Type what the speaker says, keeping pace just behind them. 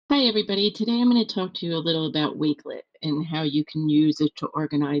Hi, everybody. Today I'm going to talk to you a little about Wakelet and how you can use it to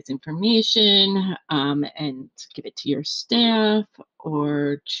organize information and give it to your staff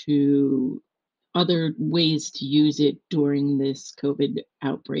or to other ways to use it during this COVID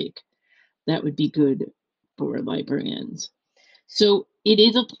outbreak. That would be good for librarians. So it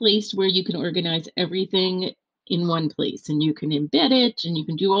is a place where you can organize everything in one place and you can embed it and you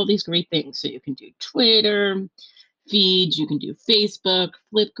can do all these great things. So you can do Twitter feeds, you can do Facebook,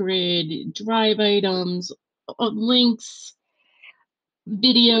 Flipgrid, Drive items, links,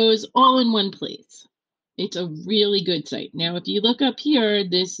 videos, all in one place. It's a really good site. Now, if you look up here,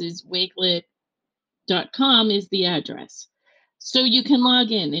 this is wakelet.com is the address. So you can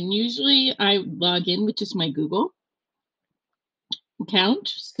log in, and usually I log in with just my Google account.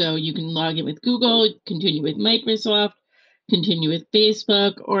 So you can log in with Google, continue with Microsoft, continue with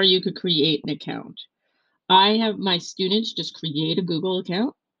Facebook, or you could create an account. I have my students just create a Google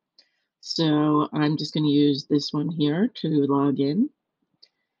account. So I'm just going to use this one here to log in.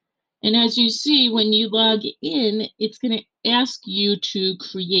 And as you see, when you log in, it's going to ask you to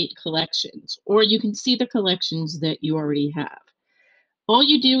create collections, or you can see the collections that you already have. All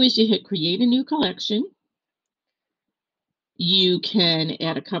you do is you hit create a new collection. You can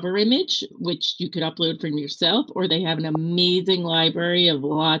add a cover image, which you could upload from yourself, or they have an amazing library of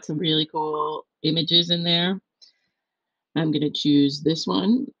lots of really cool images in there. I'm going to choose this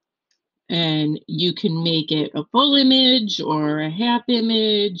one. And you can make it a full image or a half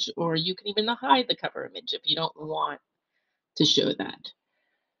image, or you can even hide the cover image if you don't want to show that.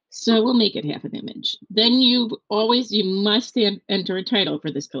 So we'll make it half an image. Then you must enter a title for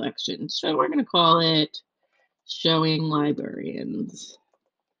this collection. So we're going to call it Showing Librarians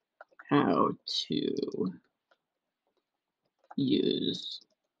How to Use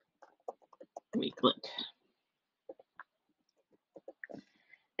Wakelet.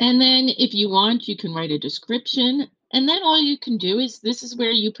 And then if you want, you can write a description. And then all you can do is this is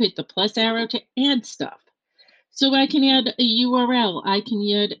where you put the plus arrow to add stuff. So I can add a URL. I can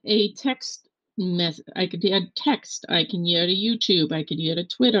add a text message. I could add text. I can add a YouTube. I could add a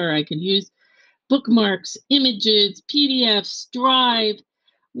Twitter. I could use bookmarks, images, PDFs, Drive,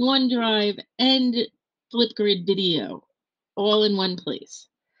 OneDrive, and Flipgrid video all in one place.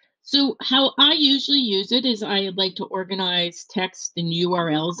 So how I usually use it is I like to organize text and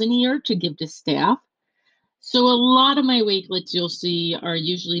URLs in here to give to staff. So a lot of my Wakelets you'll see are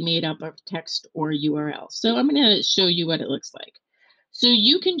usually made up of text or URL. So I'm going to show you what it looks like. So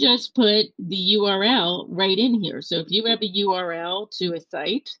you can just put the URL right in here. So if you have a URL to a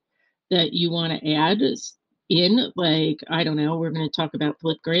site that you want to add in, like, I don't know, we're going to talk about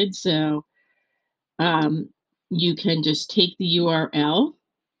Flipgrid. So you can just take the URL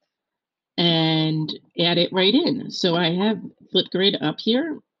and add it right in. So I have Flipgrid up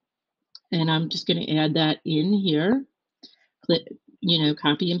here, and I'm just going to add that in here. Click,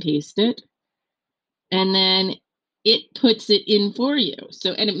 copy and paste it. And then it puts it in for you.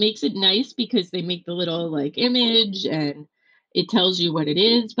 So, and it makes it nice because they make the little like image and it tells you what it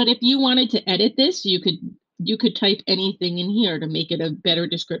is. But if you wanted to edit this, you could type anything in here to make it a better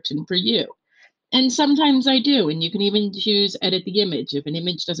description for you. And sometimes I do, and you can even choose edit the image. If an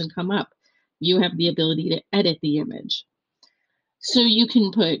image doesn't come up, you have the ability to edit the image. So you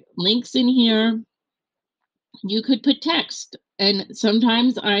can put links in here. You could put text. And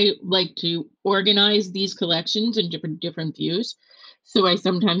sometimes I like to organize these collections in different views. So I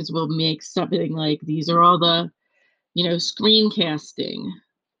sometimes will make something like these are all the, screencasting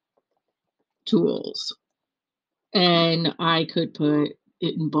tools. And I could put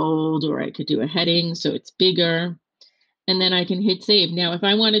it in bold, or I could do a heading so it's bigger. And then I can hit save. Now, if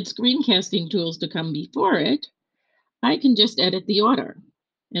I wanted screencasting tools to come before it, I can just edit the order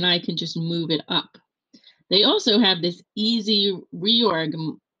and I can just move it up. They also have this easy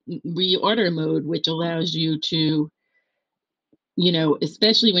reorder mode, which allows you to,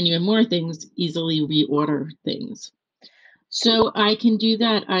 especially when you have more things, easily reorder things. So I can do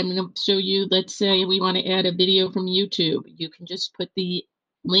that. I'm going to show you, let's say we want to add a video from YouTube. You can just put the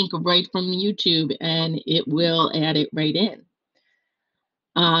link right from YouTube and it will add it right in.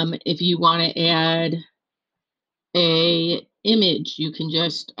 If you want to add a image, you can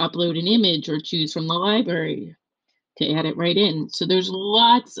just upload an image or choose from the library to add it right in. So there's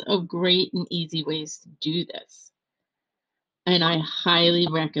lots of great and easy ways to do this. And I highly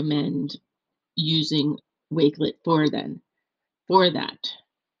recommend using Wakelet for that.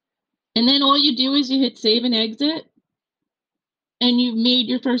 And then all you do is you hit save and exit and you've made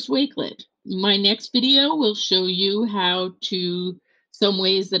your first Wakelet. My next video will show you some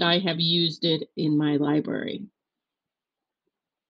ways that I have used it in my library.